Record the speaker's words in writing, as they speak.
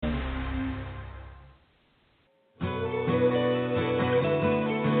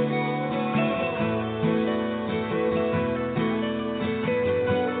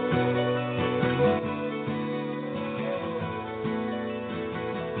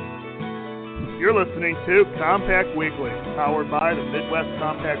You're listening to Compact Weekly, powered by the Midwest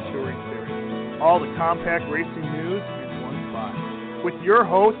Compact Touring Series. All the compact racing news in one spot. With your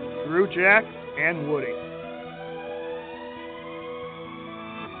hosts, Drew, Jack, and Woody.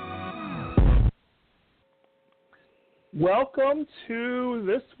 Welcome to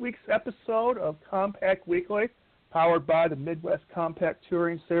this week's episode of Compact Weekly, powered by the Midwest Compact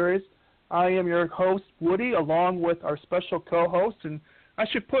Touring Series. I am your host, Woody, along with our special co-host, and I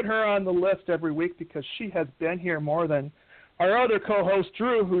should put her on the list every week because she has been here more than our other co-host,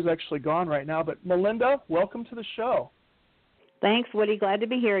 Drew, who's actually gone right now. But Melinda, welcome to the show. Thanks, Woody. Glad to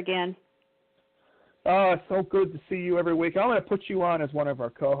be here again. It's so good to see you every week. I'm going to put you on as one of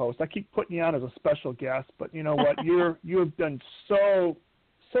our co-hosts. I keep putting you on as a special guest, but you know what? You have been so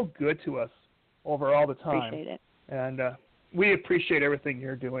good to us over all the time. Appreciate it. And we appreciate everything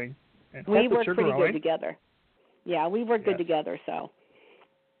you're doing. And we work pretty growing. good together. Yeah, we work good together, so.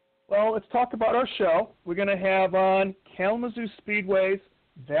 Well, let's talk about our show. We're going to have on Kalamazoo Speedway's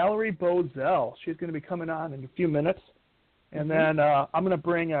Valerie Bozell. She's going to be coming on in a few minutes. And then I'm going to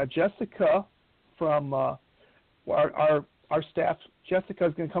bring Jessica from our staff. Jessica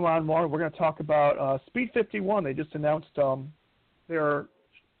is going to come on more. We're going to talk about Speed 51. They just announced their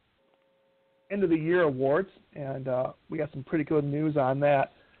end-of-the-year awards, and we got some pretty good news on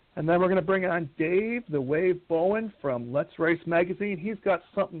that. And then we're going to bring on Dave the Wave Bowen from Let's Race Magazine. He's got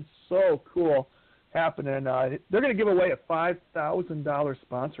something so cool happening. They're going to give away a $5,000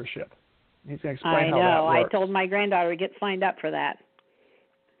 sponsorship. He's going to explain how that works. I told my granddaughter to get signed up for that.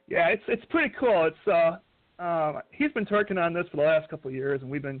 Yeah, it's pretty cool. It's he's been working on this for the last couple of years,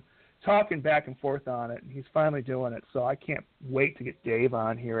 and we've been talking back and forth on it, and he's finally doing it. So I can't wait to get Dave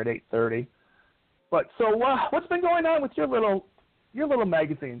on here at 8:30. But so what's been going on with your little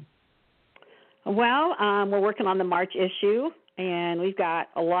magazine? Well, we're working on the March issue, and we've got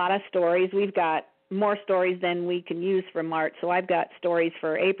a lot of stories. We've got more stories than we can use for March, so I've got stories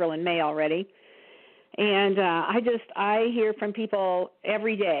for April and May already. And I hear from people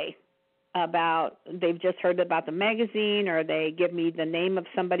every day about they've just heard about the magazine, or they give me the name of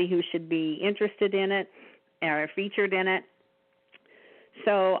somebody who should be interested in it or featured in it.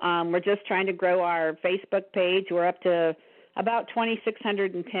 So we're just trying to grow our Facebook page. We're up to about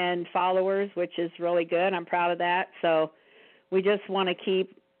 2,610 followers, which is really good. I'm proud of that. So we just want to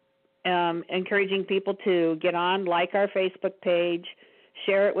keep encouraging people to get on, like our Facebook page,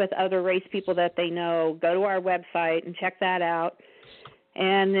 share it with other race people that they know, go to our website and check that out.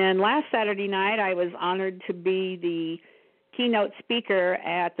 And then last Saturday night, I was honored to be the keynote speaker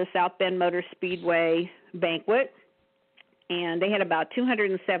at the South Bend Motor Speedway banquet. And they had about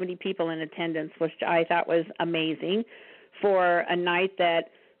 270 people in attendance, which I thought was amazing for a night that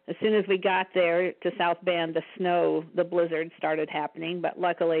as soon as we got there to South Bend, the blizzard started happening, but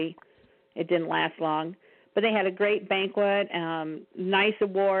luckily it didn't last long. But they had a great banquet, nice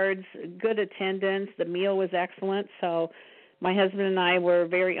awards, good attendance. The meal was excellent. So my husband and I were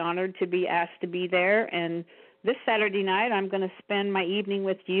very honored to be asked to be there. And this Saturday night, I'm going to spend my evening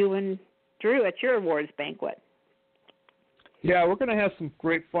with you and Drew at your awards banquet. Yeah, we're going to have some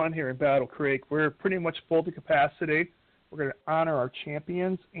great fun here in Battle Creek. We're pretty much full to capacity. We're going to honor our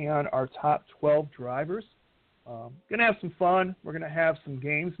champions and our top 12 drivers. Going to have some fun. We're going to have some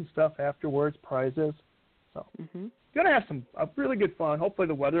games and stuff afterwards, prizes. So going to have some really good fun. Hopefully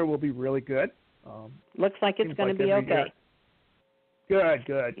the weather will be really good. Looks like it's going to be okay. Good,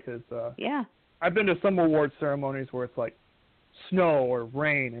 because I've been to some award ceremonies where it's like snow or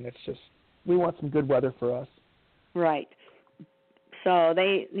rain, and it's just we want some good weather for us. Right. So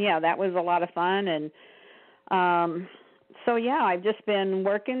that was a lot of fun, and I've just been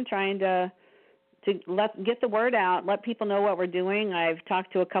working, trying to get the word out, let people know what we're doing. I've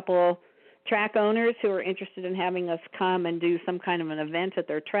talked to a couple track owners who are interested in having us come and do some kind of an event at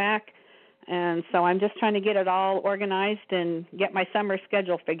their track, and so I'm just trying to get it all organized and get my summer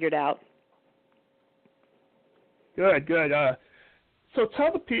schedule figured out. Good. So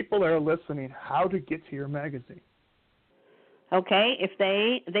tell the people that are listening how to get to your magazine. Okay, if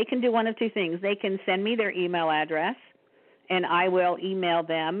they can do one of two things. They can send me their email address, and I will email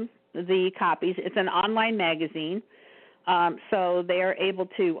them the copies. It's an online magazine, so they are able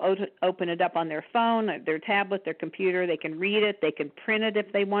to open it up on their phone, their tablet, their computer. They can read it. They can print it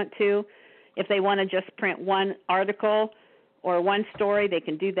if they want to. If they want to just print one article or one story, they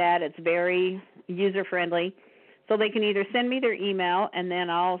can do that. It's very user-friendly. So they can either send me their email, and then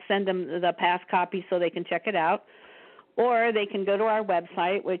I'll send them the past copy so they can check it out, or they can go to our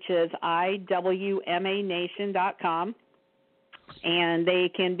website, which is iwmanation.com, and they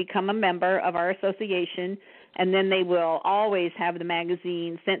can become a member of our association, and then they will always have the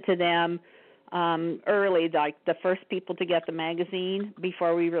magazine sent to them early, like the first people to get the magazine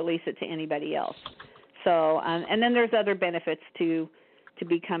before we release it to anybody else. So, and then there's other benefits to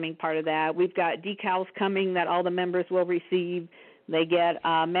becoming part of that. We've got decals coming that all the members will receive. They get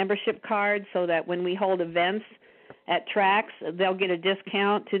a membership cards so that when we hold events at tracks, they'll get a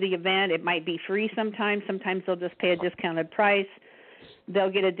discount to the event. It might be free sometimes. Sometimes they'll just pay a discounted price.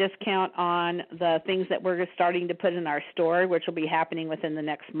 They'll get a discount on the things that we're starting to put in our store, which will be happening within the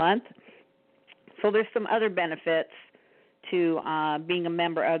next month. So there's some other benefits to being a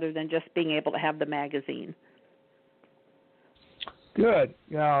member other than just being able to have the magazine. Good.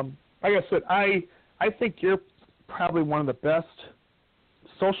 Like I said, I think you're probably one of the best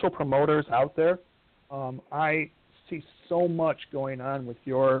social promoters out there. I see so much going on with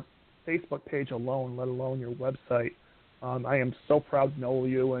your Facebook page alone, let alone your website. I am so proud to know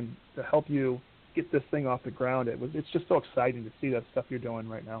you and to help you get this thing off the ground. It's just so exciting to see that stuff you're doing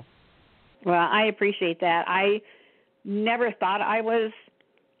right now. Well, I appreciate that. I never thought I was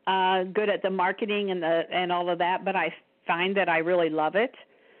good at the marketing and all of that, but I find that I really love it,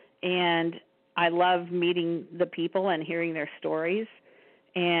 and I love meeting the people and hearing their stories,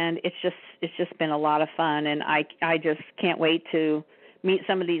 and it's just been a lot of fun, and I just can't wait to meet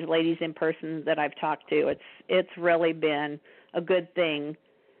some of these ladies in person that I've talked to. It's really been a good thing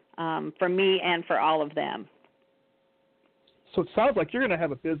for me and for all of them. So it sounds like you're going to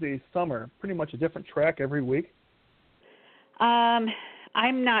have a busy summer, pretty much a different track every week.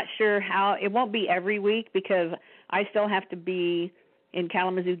 I'm not sure how. It won't be every week because I still have to be in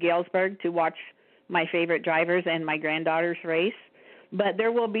Kalamazoo, Galesburg to watch my favorite drivers and my granddaughter's race. But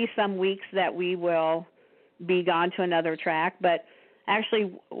there will be some weeks that we will be gone to another track. But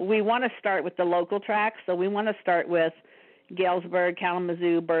actually, we want to start with the local tracks. So we want to start with Galesburg,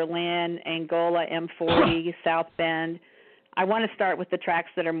 Kalamazoo, Berlin, Angola, M40, South Bend. I want to start with the tracks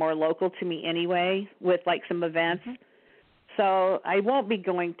that are more local to me anyway, with like some events. Mm-hmm. So I won't be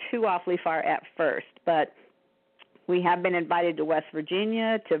going too awfully far at first, but we have been invited to West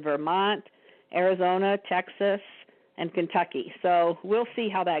Virginia, to Vermont, Arizona, Texas, and Kentucky. So we'll see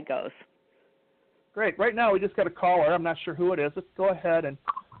how that goes. Great. Right now we just got a caller. I'm not sure who it is. Let's go ahead and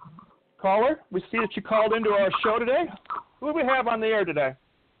caller. We see that you called into our show today. Who do we have on the air today?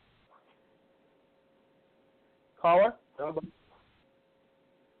 Caller?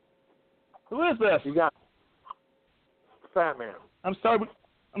 Who is this? You got Fat Man. I'm sorry.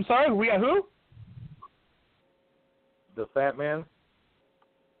 We got who? The Fat Man.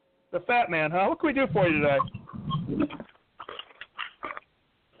 The Fat Man, huh? What can we do for you today?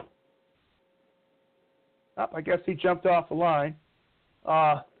 Oh, I guess he jumped off the line.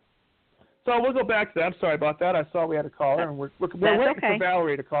 So we'll go back to that. I'm sorry about that. I saw we had a caller, and we're waiting for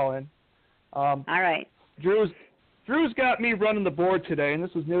Valerie to call in. All right. Drew's got me running the board today, and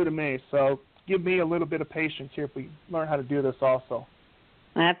this is new to me, so give me a little bit of patience here if we learn how to do this also.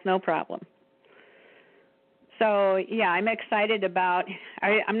 That's no problem. So, yeah, I'm excited about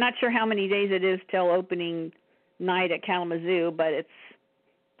I'm not sure how many days it is till opening night at Kalamazoo, but it's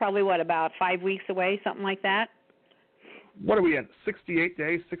probably, about 5 weeks away, something like that? What are we in, 68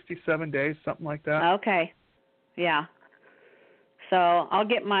 days, 67 days, something like that? Okay, yeah. So I'll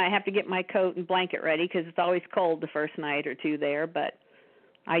have to get my coat and blanket ready because it's always cold the first night or two there, but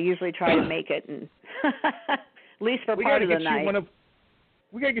I usually try to make it, and at least for part of the night.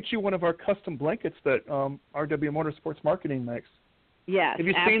 We got to get you one of our custom blankets that RW Motorsports Marketing makes. Yes, have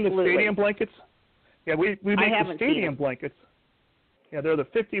you absolutely. seen the stadium blankets? Yeah, we make the stadium blankets. Yeah, they're the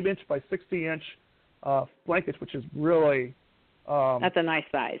 50-inch by 60-inch blankets, which is really... that's a nice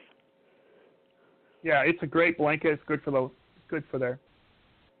size. Yeah, it's a great blanket. It's good for there.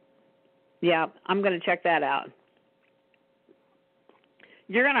 Yeah, I'm going to check that out.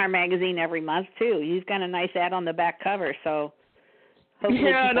 You're in our magazine every month, too. You've got a nice ad on the back cover, so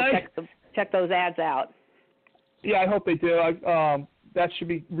hopefully people check those ads out. Yeah, I hope they do. That should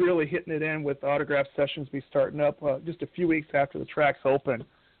be really hitting it in with autograph sessions be starting up just a few weeks after the tracks open.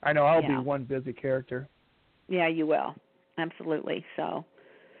 I know I'll be one busy character. Yeah, you will. Absolutely. So,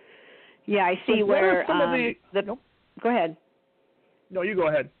 yeah, I see where Nope. Go ahead. No, you go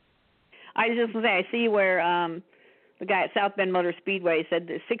ahead. I was just going to say, I see where the guy at South Bend Motor Speedway said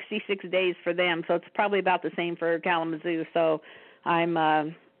there's 66 days for them, so it's probably about the same for Kalamazoo. So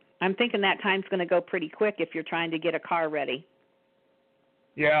I'm thinking that time's going to go pretty quick if you're trying to get a car ready.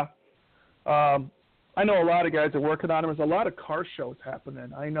 Yeah. I know a lot of guys are working on them. There's a lot of car shows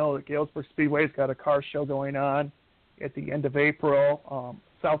happening. I know that Galesburg Speedway's got a car show going on at the end of April.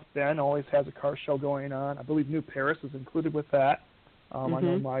 South Bend always has a car show going on. I believe New Paris is included with that. I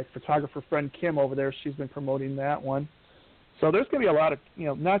know my photographer friend Kim over there, she's been promoting that one. So there's going to be a lot of,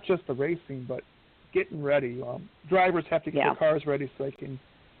 not just the racing, but getting ready. Drivers have to get their cars ready so they can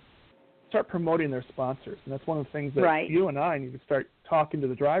start promoting their sponsors. And that's one of the things that you and I need to start talking to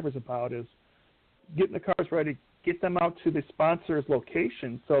the drivers about is getting the cars ready, get them out to the sponsors'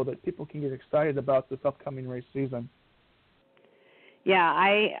 location so that people can get excited about this upcoming race season. Yeah,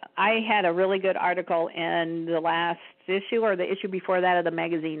 I had a really good article in the last issue or the issue before that of the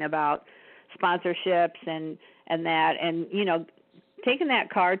magazine about sponsorships and that, and taking that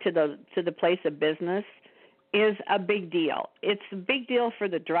car to the place of business is a big deal. It's a big deal for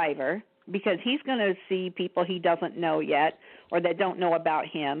the driver because he's going to see people he doesn't know yet or that don't know about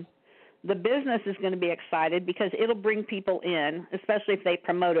him. The business is going to be excited because it'll bring people in, especially if they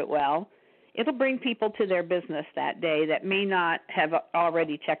promote it well. It'll bring people to their business that day that may not have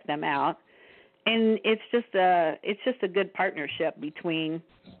already checked them out. And it's just a good partnership between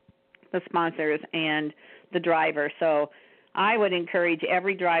the sponsors and the driver. So I would encourage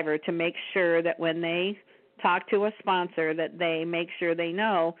every driver to make sure that when they talk to a sponsor that they make sure they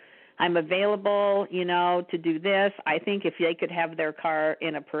know I'm available, to do this. I think if they could have their car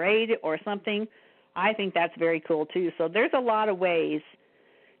in a parade or something, I think that's very cool too. So there's a lot of ways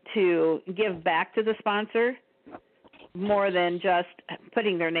to give back to the sponsor more than just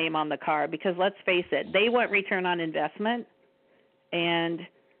putting their name on the car because let's face it, they want return on investment and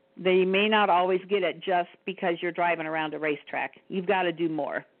they may not always get it just because you're driving around a racetrack. You've got to do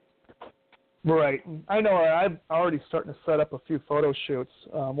more. Right. I know I'm already starting to set up a few photo shoots.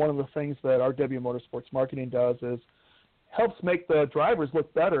 One of the things that RW Motorsports Marketing does is helps make the drivers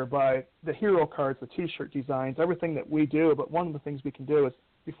look better by the hero cards, the T-shirt designs, everything that we do. But one of the things we can do is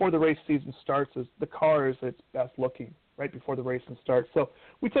before the race season starts is the car is its best looking right before the racing starts. So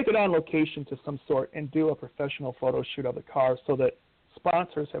we take it on location to some sort and do a professional photo shoot of the car so that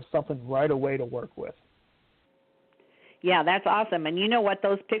sponsors have something right away to work with. Yeah, that's awesome. And you know what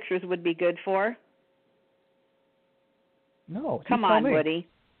those pictures would be good for? No. Come on, me. Woody.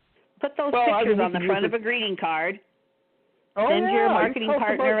 Put those pictures on the front of a greeting card. Send your marketing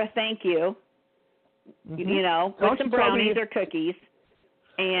partner a thank you. Mm-hmm. With some brownies or cookies.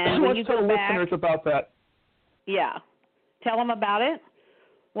 And when you go back, listeners about that. Yeah. Tell them about it.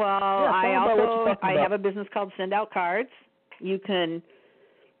 Well, I have a business called Send Out Cards. You can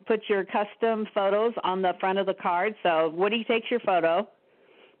put your custom photos on the front of the card. So Woody takes your photo.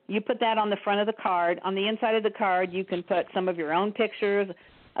 You put that on the front of the card. On the inside of the card, you can put some of your own pictures,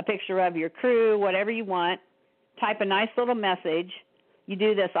 a picture of your crew, whatever you want. Type a nice little message. You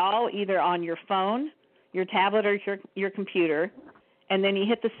do this all either on your phone, your tablet, or your computer. And then you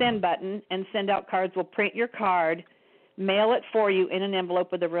hit the send button, and Send Out Cards will print your card, mail it for you in an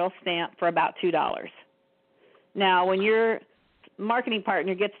envelope with a real stamp for about $2. Now, when your marketing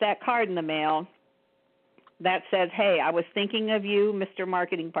partner gets that card in the mail, that says, hey, I was thinking of you, Mr.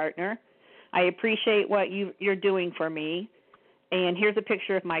 Marketing Partner. I appreciate what you're doing for me, and here's a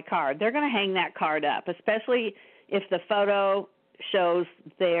picture of my card. They're going to hang that card up, especially if the photo shows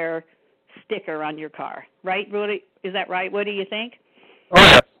their sticker on your car. Right, Woody? Is that right, Woody, you think?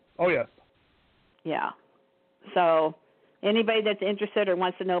 Oh, yes. Yeah. So anybody that's interested or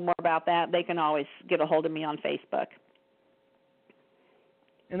wants to know more about that, they can always get a hold of me on Facebook.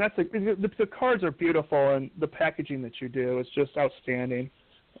 And the cards are beautiful, and the packaging that you do is just outstanding.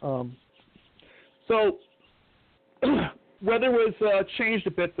 So weather was changed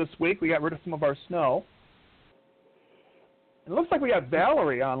a bit this week. We got rid of some of our snow. It looks like we got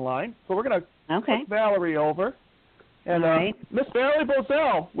Valerie online, so we're going to put Valerie over. And Miss Valerie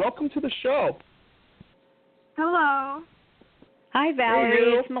Bozell, welcome to the show. Hello. Hi,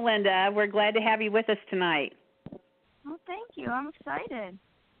 Valerie. Hey, it's Melinda. We're glad to have you with us tonight. Well, thank you. I'm excited.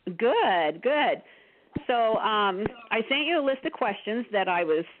 Good. So I sent you a list of questions that I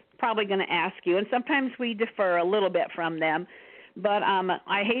was probably going to ask you, and sometimes we defer a little bit from them, but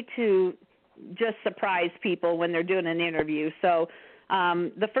I hate to just surprise people when they're doing an interview. So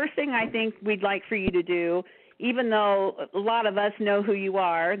the first thing I think we'd like for you to do, even though a lot of us know who you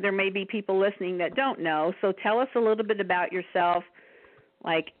are, there may be people listening that don't know, so tell us a little bit about yourself,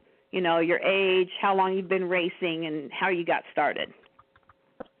 like, your age, how long you've been racing, and how you got started.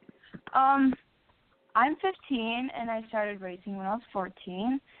 I'm 15, and I started racing when I was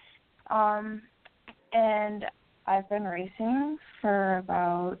 14. And I've been racing for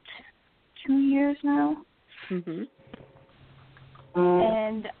about 2 years now. Mm-hmm.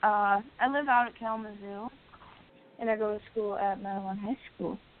 And I live out at Kalamazoo, and I go to school at Madeline High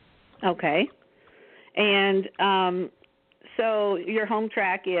School. Okay. And so your home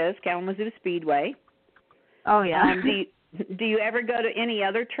track is Kalamazoo Speedway. Oh, yeah. Do you ever go to any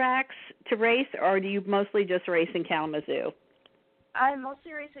other tracks to race, or do you mostly just race in Kalamazoo? I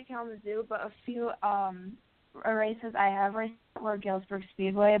mostly race at Kalamazoo, but a few races I have raced were Galesburg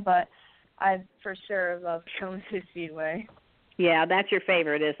Speedway, but I for sure love Kalamazoo Speedway. Yeah, that's your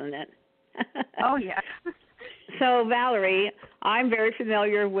favorite, isn't it? Oh, yeah. So, Valerie, I'm very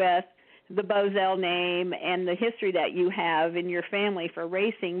familiar with the Bozell name and the history that you have in your family for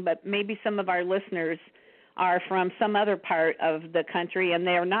racing, but maybe some of our listeners are from some other part of the country and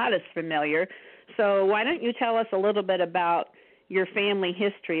they're not as familiar. So why don't you tell us a little bit about your family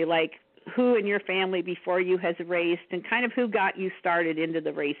history, like who in your family before you has raced and kind of who got you started into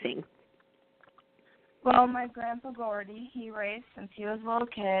the racing? Well, my grandpa Gordy, he raced since he was a little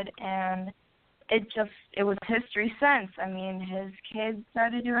kid, and it was history since. I mean, his kids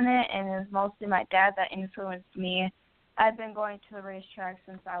started doing it, and it was mostly my dad that influenced me. I've been going to the racetrack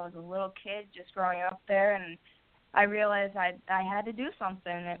since I was a little kid, just growing up there, and I realized I had to do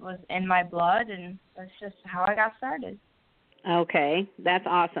something. It was in my blood, and that's just how I got started. Okay, that's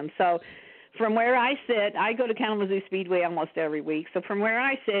awesome. So from where I sit, I go to Kalamazoo Speedway almost every week. So from where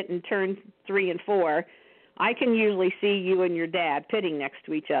I sit in turn 3 and 4, I can usually see you and your dad pitting next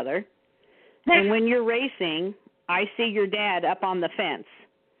to each other. And when you're racing, I see your dad up on the fence.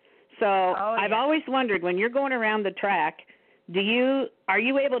 So I've always wondered, when you're going around the track, are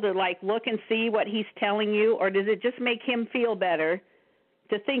you able to like look and see what he's telling you, or does it just make him feel better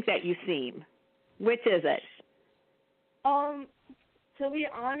to think that you see him? Which is it? To be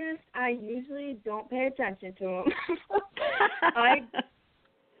honest, I usually don't pay attention to him.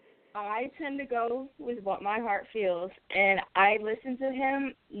 I tend to go with what my heart feels, and I listen to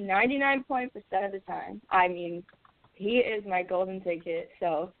him 99% of the time. I mean, he is my golden ticket.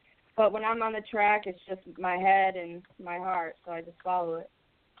 So, but when I'm on the track, it's just my head and my heart, so I just follow it.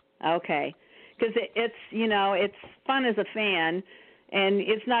 Okay, because it's fun as a fan, and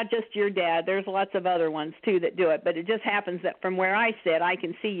it's not just your dad. There's lots of other ones too that do it, but it just happens that from where I sit, I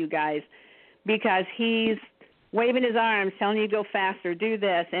can see you guys because he's waving his arms, telling you to go faster, do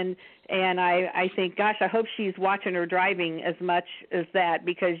this, and I think, gosh, I hope she's watching her driving as much as that,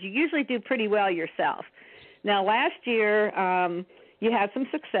 because you usually do pretty well yourself. Now, last year you had some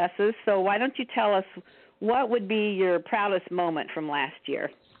successes, so why don't you tell us what would be your proudest moment from last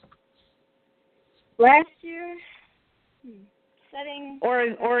year? Last year, setting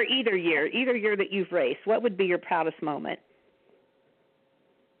or either year that you've raced, what would be your proudest moment?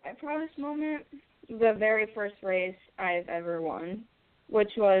 My proudest moment, the very first race I've ever won,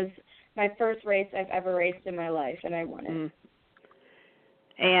 which was my first race I've ever raced in my life, and I won it. Mm.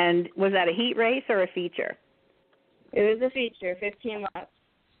 And was that a heat race or a feature? It was a feature, 15 laps.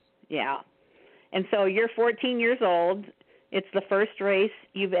 Yeah. And so you're 14 years old. It's the first race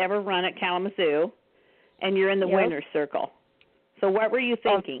you've ever run at Kalamazoo, and you're in the winner's circle. So what were you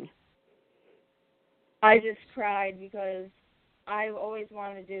thinking? I just cried because I always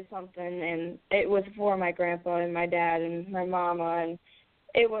wanted to do something, and it was for my grandpa and my dad and my mama, and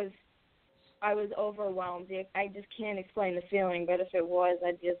I was overwhelmed. I just can't explain the feeling, but if it was,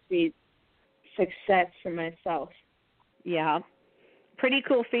 I'd just be success for myself. Yeah. Pretty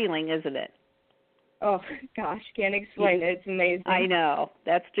cool feeling, isn't it? Oh, gosh, can't explain it. It's amazing. I know.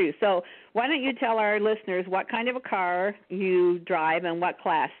 That's true. So why don't you tell our listeners what kind of a car you drive and what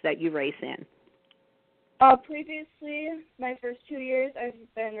class that you race in? Previously, my first 2 years, I've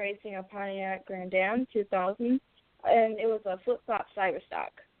been racing a Pontiac Grand Am 2000, and it was a flip-flop Cyberstock.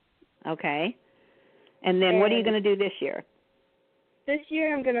 Okay. And then what are you going to do this year? This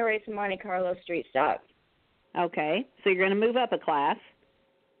year, I'm going to race a Monte Carlo Street Stock. Okay. So you're going to move up a class?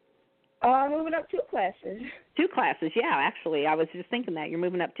 Moving up 2 classes. 2 classes, yeah, actually. I was just thinking that. You're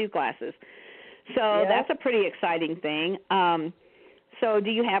moving up 2 classes. So that's a pretty exciting thing. So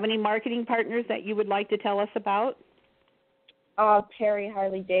do you have any marketing partners that you would like to tell us about? Perry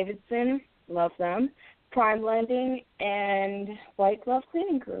Harley-Davidson, love them. Prime Lending, and White Glove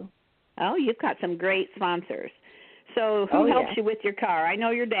Cleaning Crew. Oh, you've got some great sponsors. So who helps you with your car? I know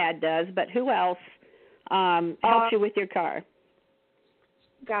your dad does, but who else helps you with your car?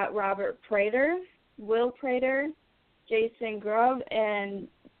 Got Robert Prater, Will Prater, Jason Grubb, and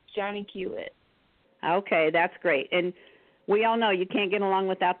Johnny Hewitt. Okay, that's great. And we all know you can't get along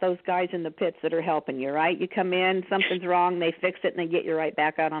without those guys in the pits that are helping you, right? You come in, something's wrong, they fix it, and they get you right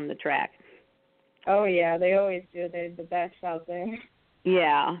back out on the track. Oh, yeah, they always do. They're the best out there.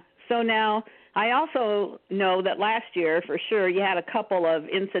 Yeah. So now I also know that last year, for sure, you had a couple of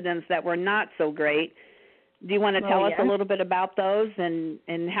incidents that were not so great. Do you want to tell us a little bit about those and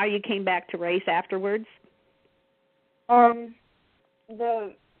how you came back to race afterwards?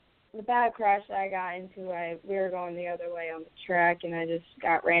 The bad crash that I got into, we were going the other way on the track, and I just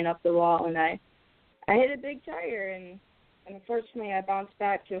ran up the wall, and I hit a big tire, and And unfortunately, I bounced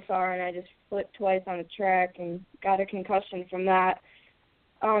back too far, and I just flipped twice on the track and got a concussion from that.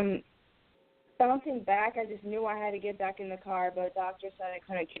 Bouncing back, I just knew I had to get back in the car, but the doctor said I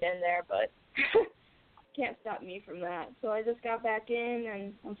couldn't get in there, but can't stop me from that. So I just got back in,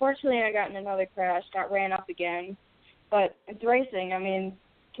 and unfortunately I got in another crash, got ran up again. But it's racing. I mean,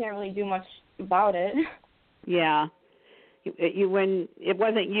 can't really do much about it. Yeah. When it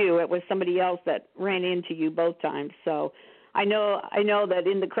wasn't you, it was somebody else that ran into you both times. So I know that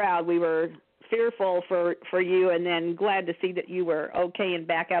in the crowd we were fearful for you, and then glad to see that you were okay and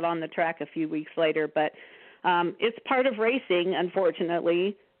back out on the track a few weeks later. But it's part of racing,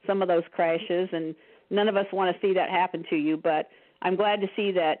 unfortunately, some of those crashes, and none of us want to see that happen to you. But I'm glad to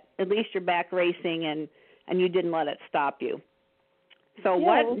see that at least you're back racing and you didn't let it stop you. So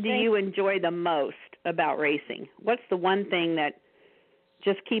what do you enjoy the most about racing? What's the one thing that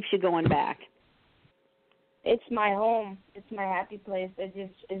just keeps you going back? It's my home. It's my happy place.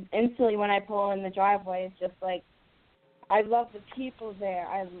 It's instantly when I pull in the driveway, it's just like, I love the people there.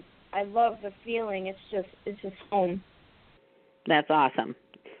 I love the feeling. It's just home. That's awesome.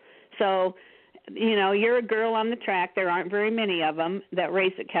 So, you're a girl on the track. There aren't very many of them that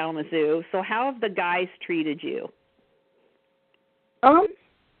race at Kalamazoo. So how have the guys treated you?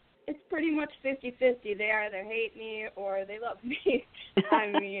 It's pretty much 50-50. They either hate me or they love me.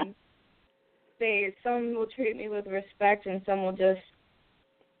 I mean, some will treat me with respect and some will just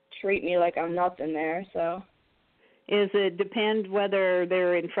treat me like I'm nothing there. So, Is it depend whether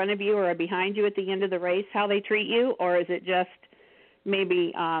they're in front of you or behind you at the end of the race, how they treat you, or is it just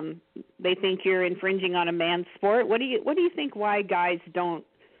maybe they think you're infringing on a man's sport? What do you think why guys don't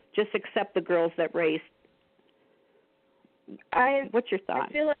just accept the girls that race? What's your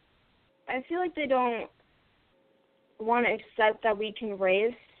thought? I feel like they don't want to accept that we can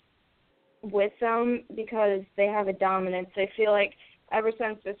race with them because they have a dominance. They feel like ever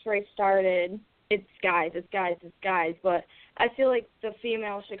since this race started, it's guys. But I feel like the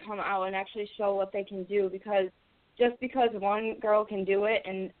females should come out and actually show what they can do, because just because one girl can do it,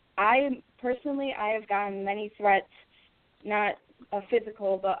 and I have gotten many threats, not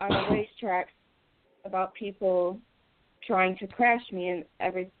physical, but on the racetrack, about people trying to crash me and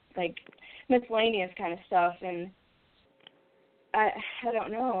miscellaneous kind of stuff, and I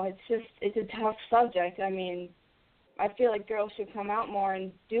don't know. It's a tough subject. I mean, I feel like girls should come out more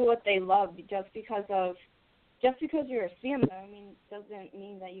and do what they love. Just because you're a female, I mean, doesn't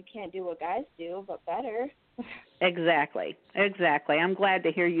mean that you can't do what guys do, but better. Exactly. I'm glad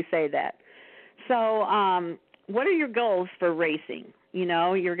to hear you say that. So, what are your goals for racing?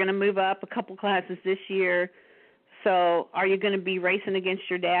 You're going to move up a couple classes this year. So, are you going to be racing against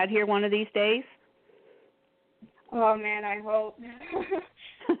your dad here one of these days? Oh man, I hope.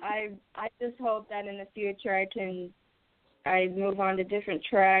 I just hope that in the future I move on to different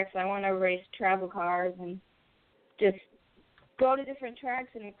tracks. I want to race travel cars and just go to different tracks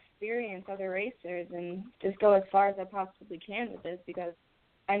and experience other racers and just go as far as I possibly can with this, because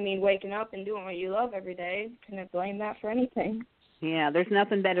I mean, waking up and doing what you love every day, couldn't blame that for anything. Yeah, there's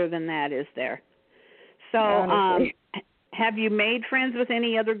nothing better than that, is there? So, have you made friends with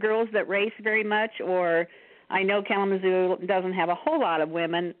any other girls that race very much? Or I know Kalamazoo doesn't have a whole lot of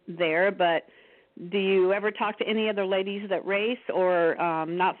women there, but do you ever talk to any other ladies that race, or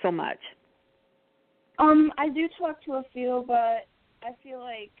not so much? I do talk to a few, but I feel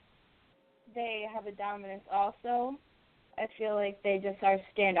like they have a dominance also. I feel like they just are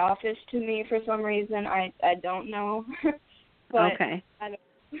standoffish to me for some reason. I don't know. But okay.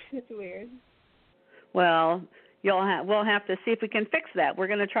 It's weird. Well, we'll have to see if we can fix that. We're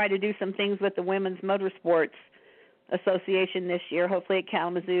going to try to do some things with the Women's Motorsports Association this year, hopefully at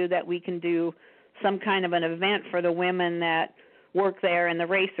Kalamazoo, that we can do some kind of an event for the women that work there and the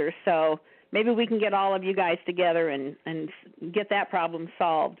racers. So maybe we can get all of you guys together and get that problem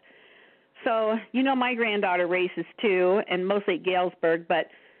solved. So, my granddaughter races too, and mostly at Galesburg, but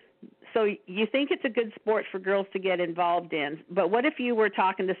so you think it's a good sport for girls to get involved in. But what if you were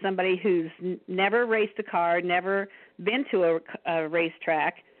talking to somebody who's never raced a car, never been to a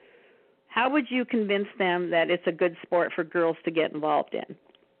racetrack? How would you convince them that it's a good sport for girls to get involved in?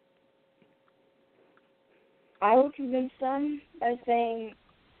 I would convince them by saying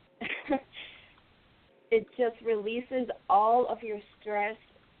it just releases all of your stress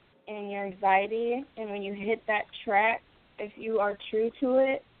and your anxiety, and when you hit that track, if you are true to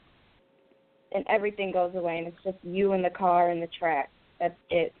it, and everything goes away, and it's just you and the car and the track. That's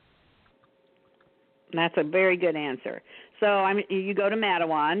it. That's a very good answer. So you go to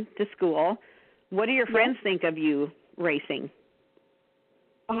Mattawan to school. What do your friends think of you racing?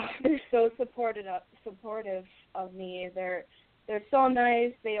 Oh, they're so supportive. of me. They're so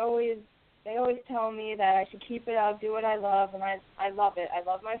nice. They always tell me that I should keep it up, do what I love, and I love it. I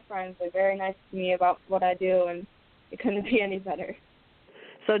love my friends. They're very nice to me about what I do, and it couldn't be any better.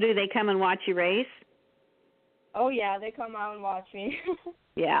 So do they come and watch you race? Oh, yeah, they come out and watch me.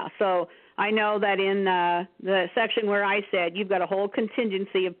 Yeah, so I know that in the section where I said you've got a whole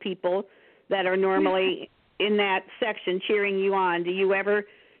contingency of people that are normally in that section cheering you on. Do you ever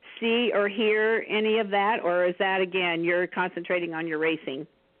see or hear any of that, or is that, again, you're concentrating on your racing?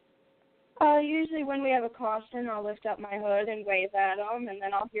 Usually when we have a caution, I'll lift up my hood and wave at them, and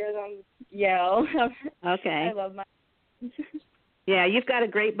then I'll hear them yell. Okay. I love my Yeah, you've got a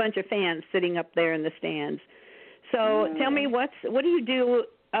great bunch of fans sitting up there in the stands. So tell me, what do you do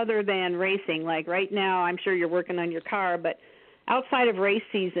other than racing? Like right now, I'm sure you're working on your car, but outside of race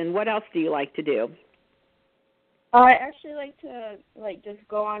season, what else do you like to do? I actually like to just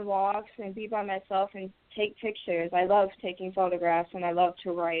go on walks and be by myself and take pictures. I love taking photographs, and I love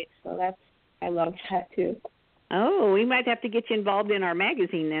to write, so I love that too. Oh, we might have to get you involved in our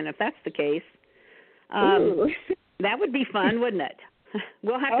magazine then, if that's the case. That would be fun, wouldn't it?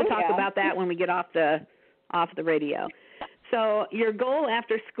 We'll have to talk about that when we get off the radio. So your goal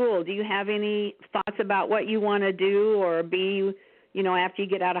after school, do you have any thoughts about what you want to do or be, after you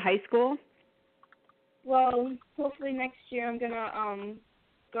get out of high school? Well, hopefully next year I'm going to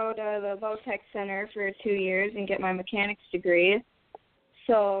go to the Votech Center for 2 years and get my mechanics degree.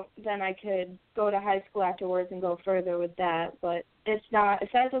 So then I could go to high school afterwards and go further with that. But if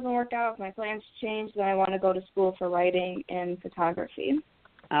that doesn't work out, if my plans change, then I want to go to school for writing and photography.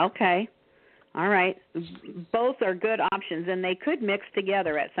 Okay. All right. Both are good options, and they could mix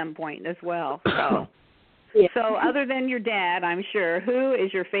together at some point as well. So, yeah. So other than your dad, I'm sure, who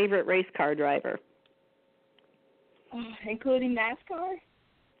is your favorite race car driver? Including NASCAR?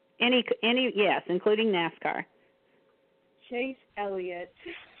 Yes, including NASCAR. Chase Elliott.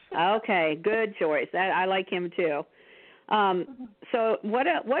 Okay, good choice. I like him too. So what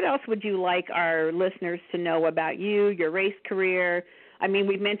else would you like our listeners to know about you, your race career? I mean,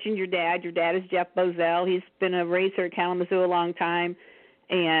 we've mentioned your dad. Your dad is Jeff Bozell. He's been a racer at Kalamazoo a long time,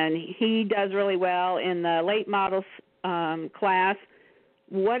 and he does really well in the late models class.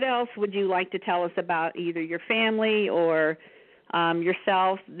 What else would you like to tell us about either your family or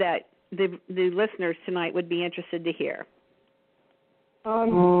yourself that the listeners tonight would be interested to hear?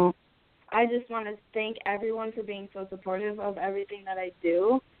 I just want to thank everyone for being so supportive of everything that I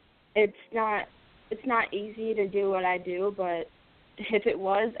do. It's not easy to do what I do, but if it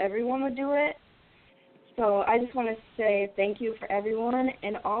was, everyone would do it. So I just want to say thank you for everyone,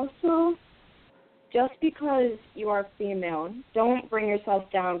 and also just because you are female, don't bring yourself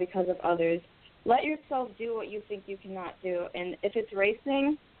down because of others. Let yourself do what you think you cannot do, and if it's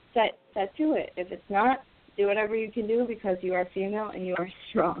racing, set to it. If it's not, do whatever you can do because you are female and you are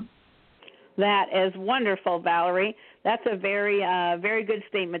strong. That is wonderful, Valerie. That's a very, very good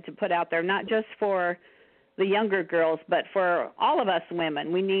statement to put out there, not just for the younger girls, but for all of us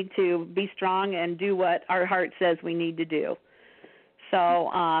women. We need to be strong and do what our heart says we need to do. So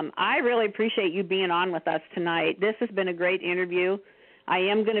I really appreciate you being on with us tonight. This has been a great interview.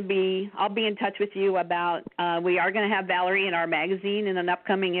 I'll be in touch with you about, we are going to have Valerie in our magazine in an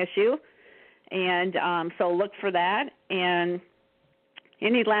upcoming issue. And so look for that. And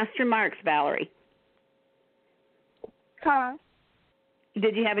any last remarks, Valerie?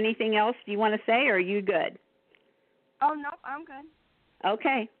 Did you have anything else you want to say, or are you good? Oh, no, I'm good.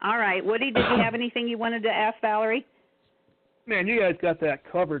 Okay. All right. Woody, did you have anything you wanted to ask Valerie? Man, you guys got that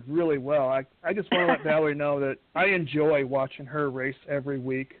covered really well. I just want to let Valerie know that I enjoy watching her race every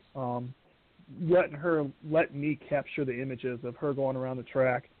week, let me capture the images of her going around the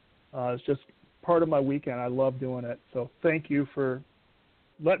track. It's just part of my weekend. I love doing it. So thank you for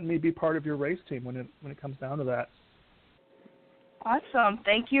letting me be part of your race team when it comes down to that. Awesome.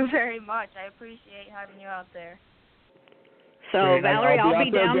 Thank you very much. I appreciate having you out there. So, Great. Valerie, I'll be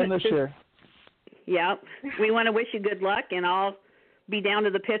down again this year. Yep. We want to wish you good luck, and I'll be down to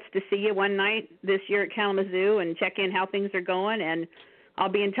the pits to see you one night this year at Kalamazoo and check in how things are going, and I'll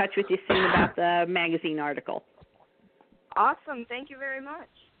be in touch with you soon about the magazine article. Awesome. Thank you very much.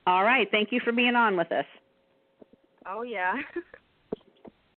 All right. Thank you for being on with us. Oh, yeah.